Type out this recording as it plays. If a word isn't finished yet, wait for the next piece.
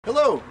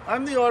Hello,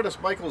 I'm the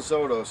artist Michael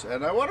Zotos,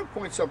 and I want to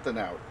point something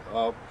out.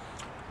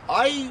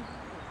 I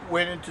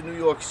went into New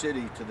York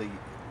City to the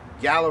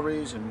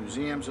galleries and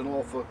museums and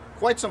all for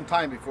quite some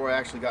time before I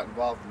actually got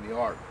involved in the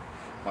art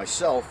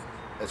myself,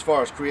 as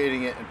far as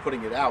creating it and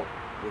putting it out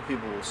where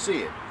people will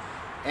see it.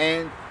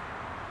 And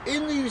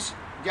in these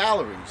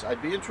galleries,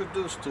 I'd be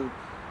introduced to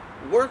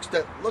works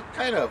that look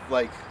kind of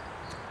like,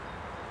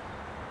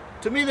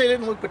 to me they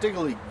didn't look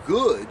particularly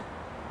good,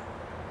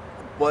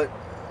 but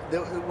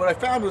what I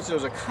found was there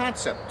was a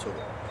concept to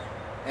it.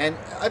 And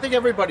I think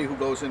everybody who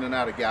goes in and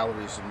out of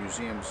galleries and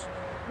museums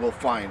will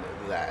find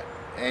that.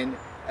 And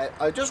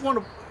I just want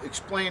to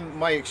explain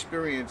my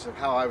experience of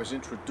how I was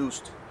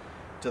introduced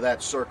to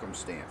that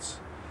circumstance.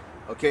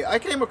 Okay, I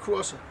came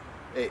across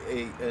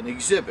an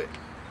exhibit,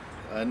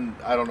 and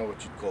I don't know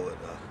what you'd call it,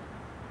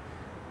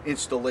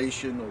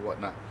 installation or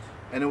whatnot,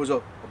 and it was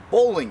a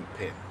bowling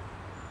pin.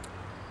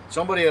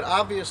 Somebody had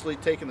obviously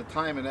taken the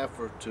time and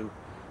effort to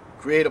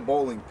create a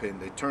bowling pin.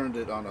 They turned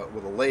it on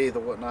with a lathe or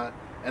whatnot,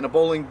 and a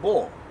bowling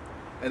ball,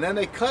 and then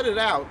they cut it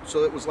out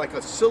so it was like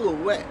a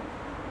silhouette.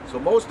 So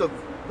most of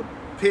the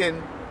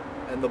pin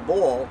and the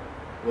ball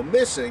were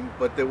missing,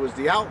 but there was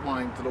the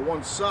outline to the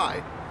one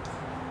side,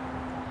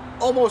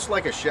 almost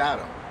like a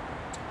shadow.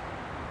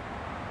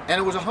 And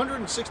it was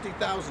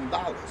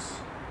 $160,000.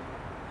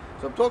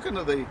 So I'm talking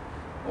to the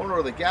owner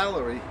of the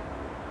gallery.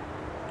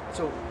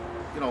 So,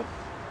 you know,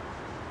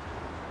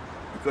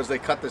 because they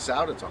cut this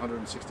out, it's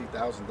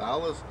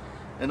 $160,000.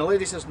 And the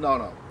lady says,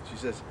 no. She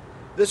says,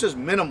 this is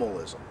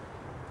minimalism.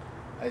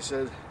 I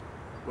said,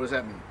 what does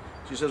that mean?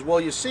 She says, well,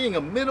 you're seeing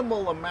a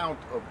minimal amount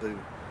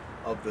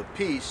of the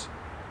piece,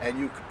 and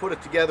you can put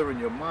it together in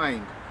your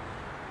mind,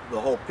 the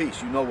whole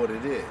piece. You know what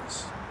it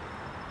is.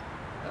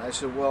 And I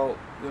said, well,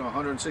 you know,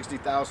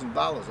 $160,000.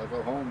 I'll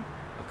go home,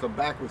 I'll come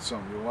back with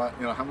some. You want,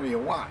 you know, how many you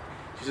want?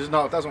 She says,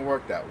 no, it doesn't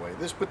work that way.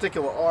 This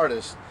particular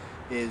artist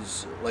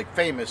is like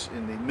famous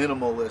in the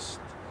minimalist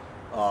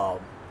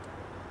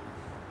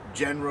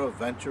genre,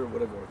 venture,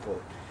 whatever you want to call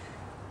it.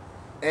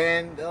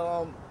 And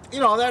you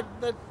know, that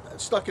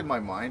stuck in my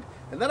mind.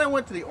 And then I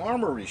went to the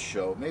Armory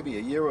show maybe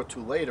a year or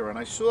two later, and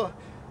I saw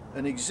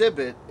an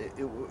exhibit.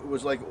 It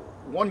was like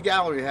one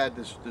gallery had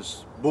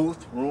this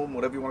booth, room,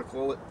 whatever you want to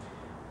call it,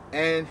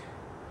 and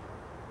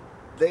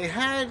they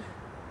had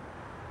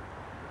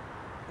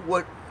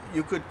what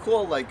you could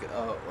call like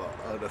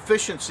an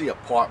efficiency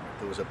apartment.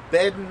 There was a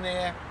bed in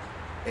there,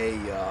 a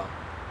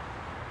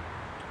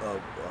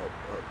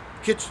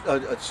kitchen,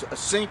 a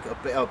sink,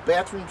 a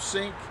bathroom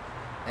sink,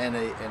 and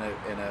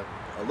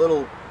a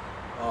little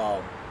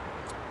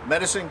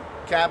medicine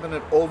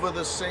cabinet over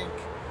the sink.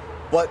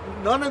 But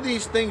none of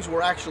these things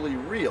were actually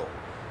real.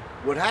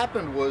 What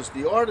happened was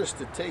the artist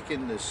had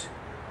taken this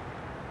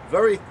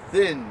very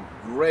thin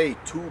gray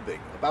tubing,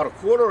 about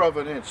 1/4 of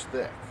an inch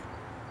thick,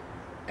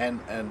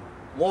 and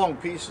long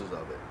pieces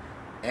of it,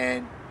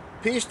 and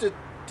pieced it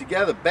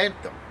together,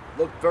 bent them.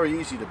 Looked very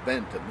easy to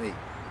bend to me,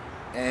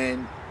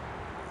 and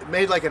it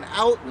made like an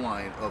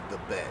outline of the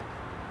bed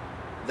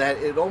that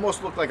it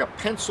almost looked like a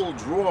pencil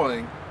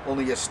drawing,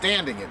 only you're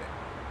standing in it.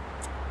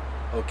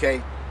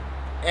 Okay,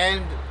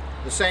 and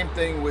the same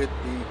thing with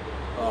the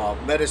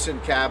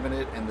medicine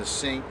cabinet and the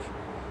sink.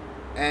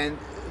 And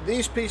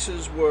these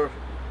pieces were,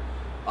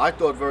 I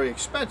thought, very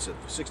expensive,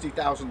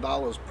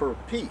 $60,000 per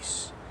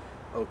piece.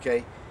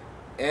 Okay.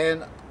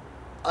 And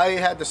I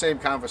had the same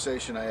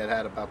conversation I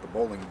had about the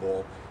bowling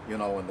ball, you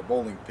know, and the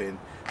bowling pin.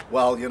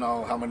 Well, you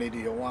know, how many do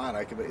you want?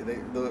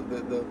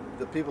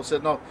 The people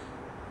said, no,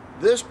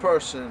 this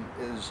person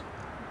is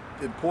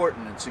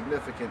important and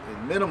significant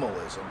in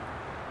minimalism,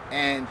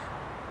 and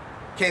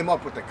came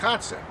up with the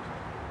concept.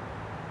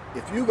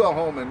 If you go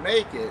home and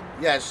make it,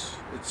 yes,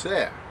 it's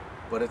there,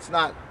 but it's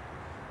not.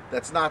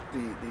 That's not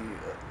the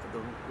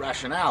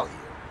rationale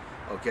here.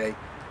 Okay.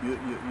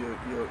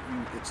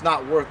 It's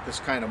not worth this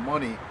kind of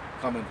money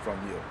coming from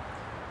you.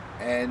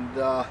 And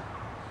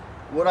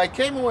what I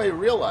came away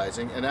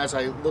realizing, and as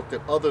I looked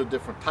at other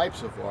different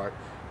types of art,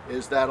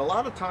 is that a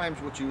lot of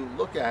times what you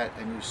look at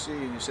and you see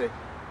and you say,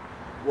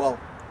 well,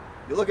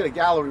 you look at a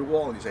gallery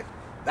wall and you say,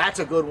 that's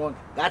a good one,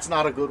 that's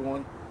not a good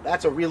one,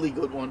 that's a really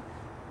good one.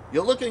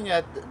 You're looking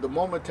at the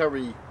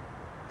momentary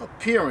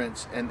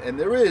appearance, and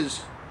there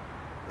is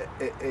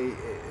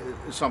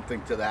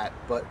something to that,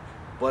 but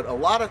a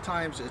lot of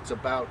times it's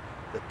about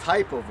the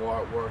type of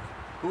artwork,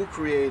 who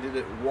created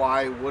it,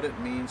 why, what it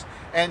means.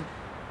 And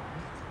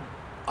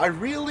I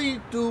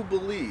really do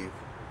believe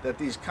that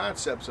these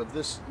concepts of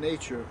this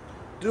nature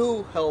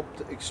do help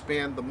to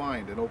expand the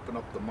mind and open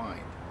up the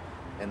mind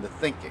and the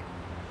thinking.